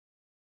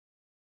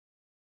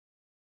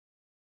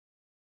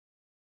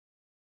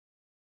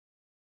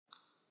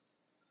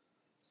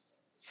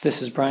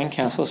This is Brian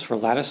Caslis for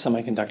Lattice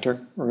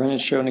Semiconductor. We're going to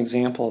show an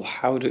example of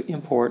how to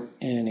import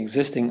an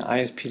existing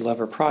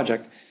ispLEVER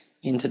project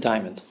into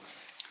Diamond.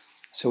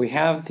 So we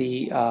have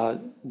the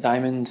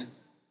Diamond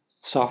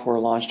software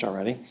launched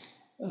already.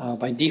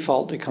 By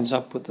default, it comes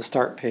up with the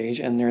start page,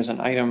 and there's an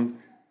item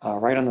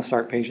right on the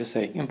start page to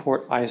say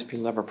Import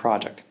ispLEVER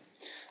Project.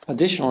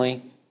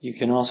 Additionally, you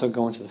can also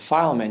go into the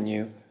File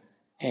menu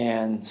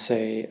and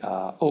say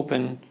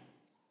Open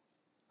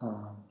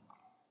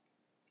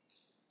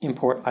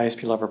Import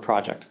ispLEVER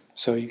Project.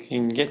 So you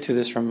can get to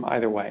this from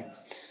either way.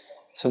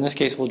 So in this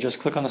case, we'll just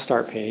click on the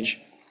start page.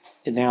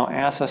 It now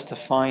asks us to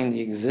find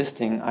the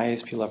existing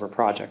ispLEVER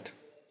project.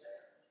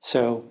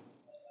 So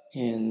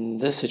in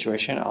this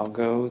situation, I'll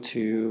go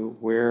to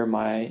where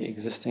my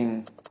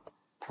existing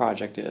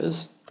project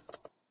is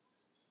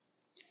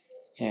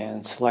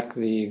and select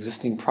the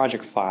existing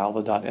project file,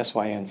 the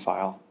 .syn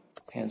file,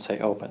 and say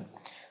open.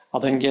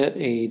 I'll then get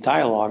a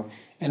dialog,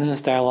 and in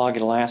this dialog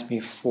it'll ask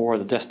me for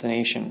the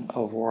destination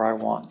of where I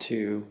want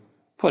to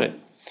put it.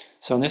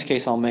 So in this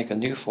case, I'll make a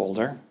new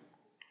folder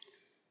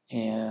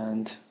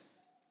and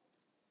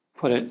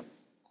put it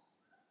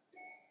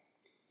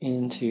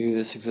into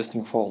this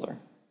existing folder.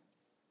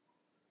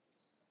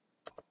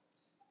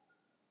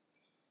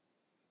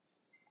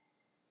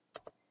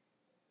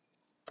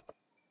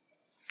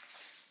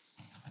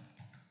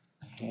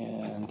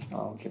 And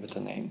I'll give it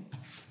a name.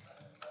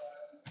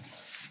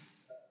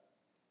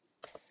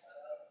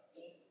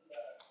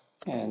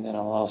 And then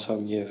I'll also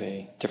give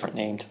a different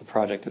name to the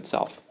project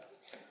itself.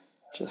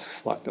 Just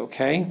select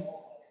OK.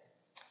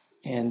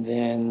 And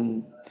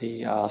then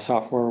the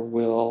software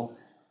will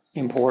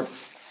import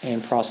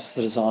and process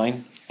the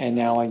design. And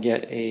now I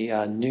get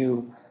a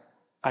new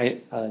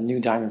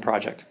Diamond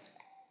project.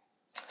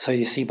 So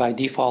you see by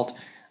default,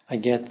 I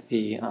get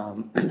the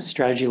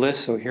strategy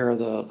list. So here are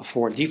the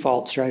 4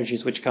 default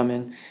strategies which come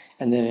in.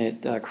 And then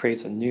it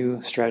creates a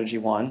new strategy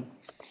 1.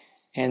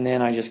 And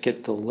then I just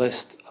get the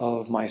list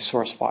of my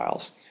source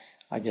files.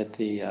 I get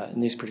the, in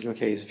this particular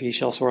case,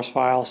 VShell source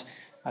files.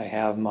 I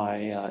have my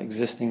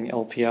existing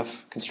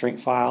LPF constraint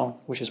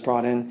file, which is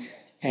brought in.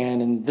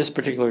 And in this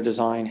particular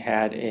design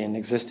had an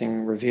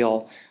existing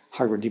reveal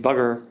hardware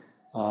debugger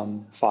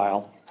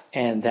file,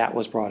 and that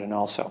was brought in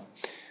also.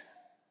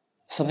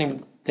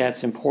 Something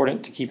that's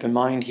important to keep in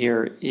mind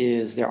here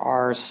is there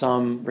are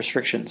some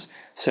restrictions.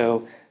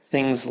 So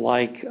things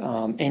like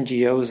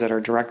NGOs that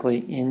are directly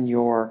in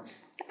your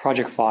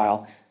project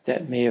file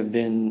that may have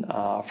been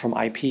from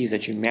IPs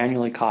that you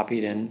manually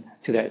copied in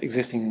to that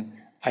existing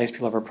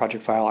ispLEVER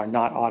project file are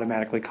not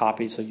automatically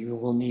copied, so you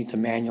will need to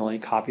manually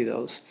copy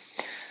those.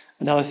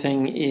 Another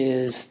thing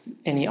is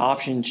any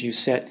options you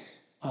set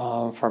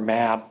for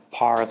map,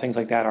 par, things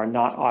like that are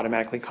not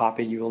automatically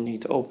copied. You will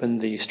need to open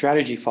the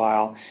strategy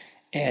file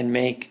and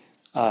make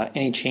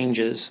any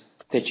changes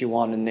that you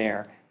want in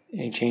there.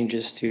 Any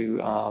changes to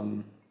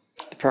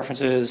the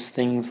preferences,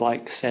 things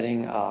like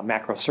setting a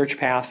macro search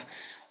path.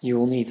 You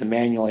will need to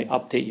manually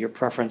update your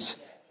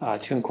preference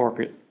to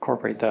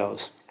incorporate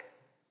those.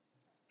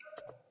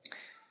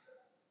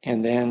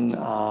 And then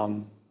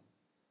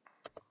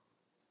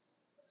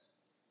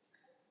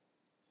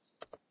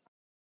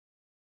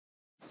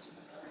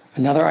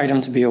another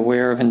item to be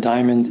aware of in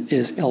Diamond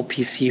is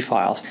LPC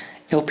files.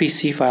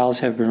 LPC files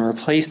have been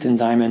replaced in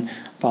Diamond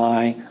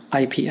by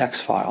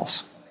IPX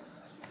files.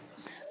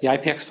 The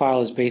IPX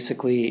file is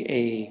basically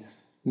a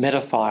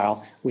meta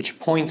file which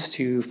points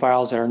to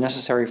files that are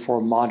necessary for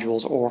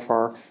modules or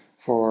for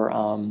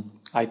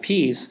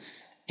IPs,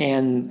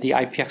 and the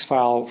IPX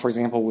file, for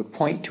example, would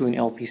point to an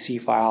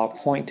LPC file,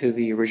 point to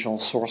the original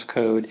source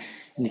code.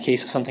 In the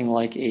case of something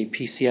like a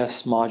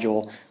PCS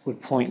module,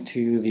 would point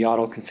to the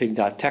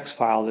autoconfig.txt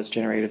file that's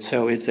generated.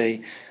 So it's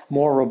a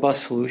more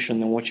robust solution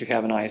than what you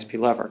have in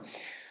ispLEVER.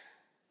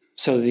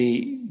 So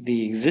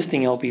the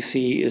existing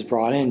LPC is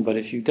brought in, but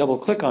if you double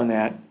click on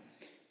that,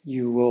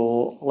 you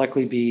will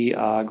likely be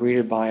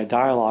greeted by a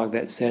dialog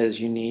that says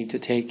you need to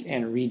take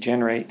and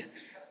regenerate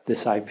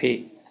this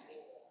IP.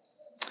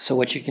 So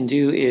what you can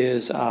do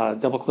is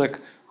double click,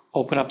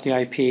 open up the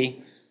IP,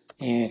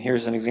 and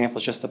here's an example,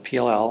 it's just a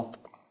PLL.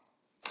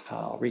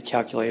 I'll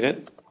recalculate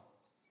it,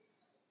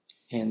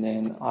 and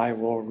then I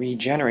will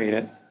regenerate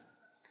it.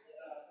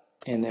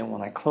 And then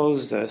when I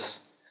close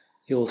this,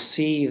 you'll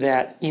see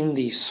that in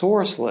the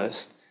source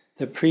list,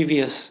 the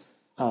previous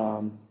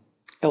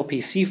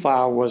LPC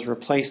file was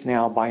replaced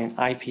now by an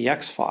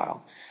IPX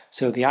file.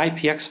 So the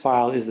IPX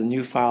file is the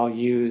new file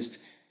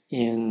used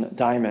in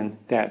Diamond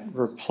that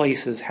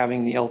replaces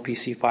having the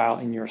LPC file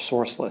in your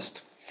source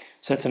list.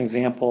 So that's an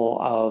example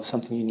of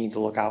something you need to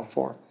look out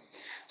for.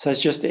 So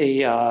that's just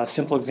a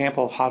simple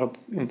example of how to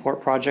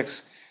import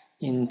projects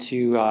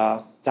into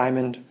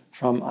Diamond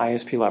from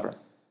ispLEVER.